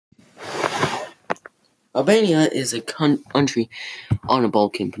Albania is a country on the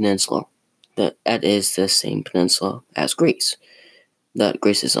Balkan Peninsula that is the same peninsula as Greece that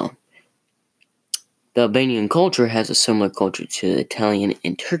Greece is on. The Albanian culture has a similar culture to Italian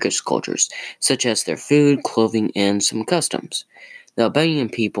and Turkish cultures, such as their food, clothing, and some customs. The Albanian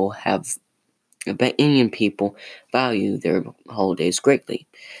people value their holidays greatly.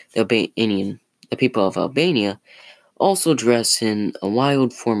 The people of Albania also dress in a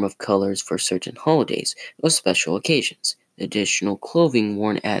wild form of colors for certain holidays or special occasions. Additional clothing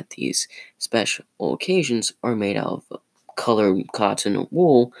worn at these special occasions are made out of colored cotton or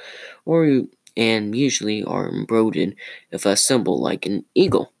wool, and usually are embroidered with a symbol like an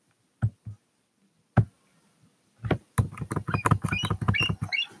eagle.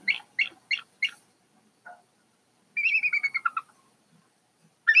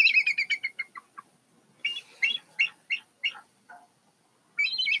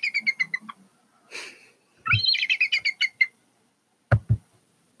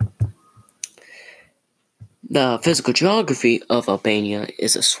 The physical geography of Albania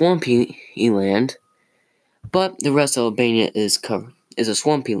is a swampy land, but the rest of Albania is a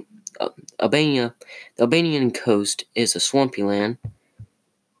swampy. The Albanian coast is a swampy land.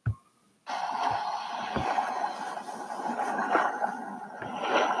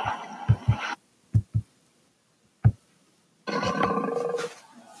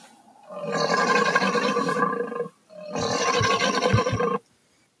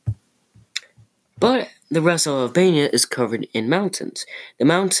 But the rest of Albania is covered in mountains. The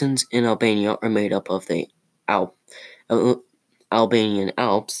mountains in Albania are made up of the Albanian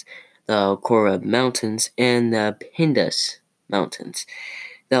Alps, the Korab Mountains, and the Pindus Mountains.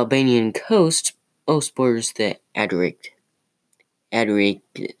 The Albanian coast most borders the Adriatic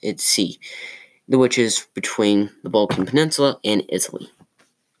Sea, which is between the Balkan Peninsula and Italy.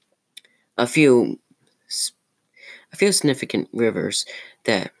 A few significant rivers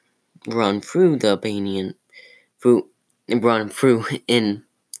that run through in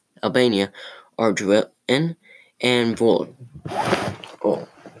Albania are Drin and Vlor. Oh.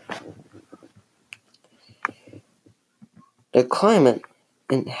 The climate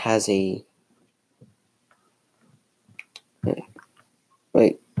has a the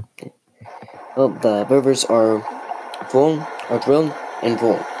rivers are Drin and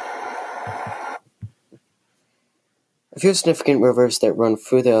Vlor. A few significant rivers that run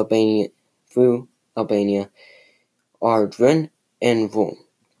through Albania are Drin and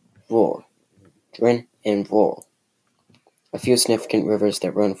Vlor. Drin and Vlor. A few significant rivers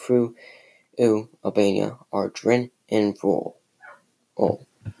that run through Albania are Drin and Vlor. Oh.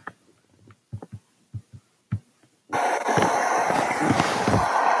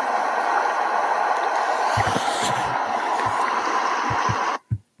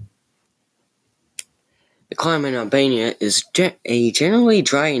 The climate in Albania is a generally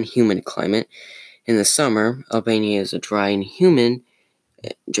dry and humid climate. In the summer, Albania is dry and humid,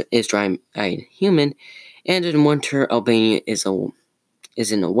 and in winter, Albania is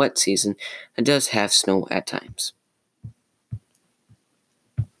in a wet season and does have snow at times.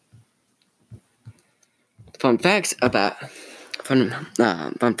 Fun facts about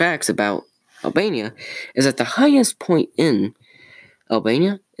Albania is that the highest point in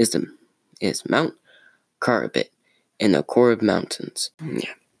Albania is Mount Karabit in the Korab Mountains.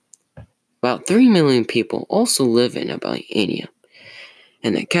 Yeah. About 3 million people also live in Albania,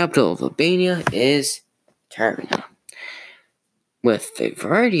 and the capital of Albania is Tirana. With a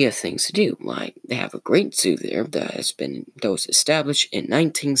variety of things to do, like they have a great zoo there that was established in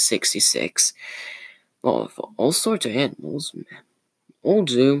 1966. With all sorts of animals. Old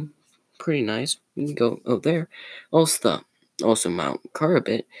zoo, pretty nice. You can go over there. Also Mount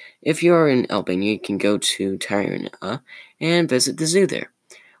Karabit. If you are in Albania, you can go to Tirana and visit the zoo there.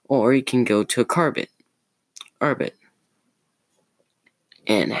 Or you can go to Arbit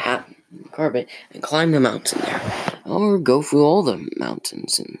and climb the mountain there. Or go through all the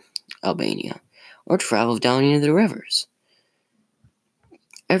mountains in Albania. Or travel down into the rivers.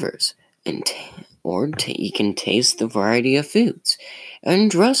 You can taste the variety of foods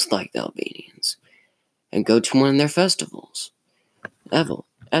and dress like the Albanians and go to one of their festivals.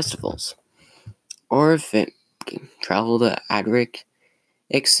 Or travel the Adriatic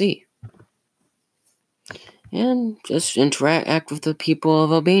Sea and just interact with the people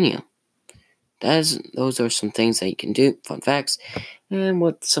of Albania. Those are some things that you can do, fun facts,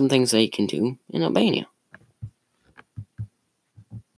 and some things that you can do in Albania.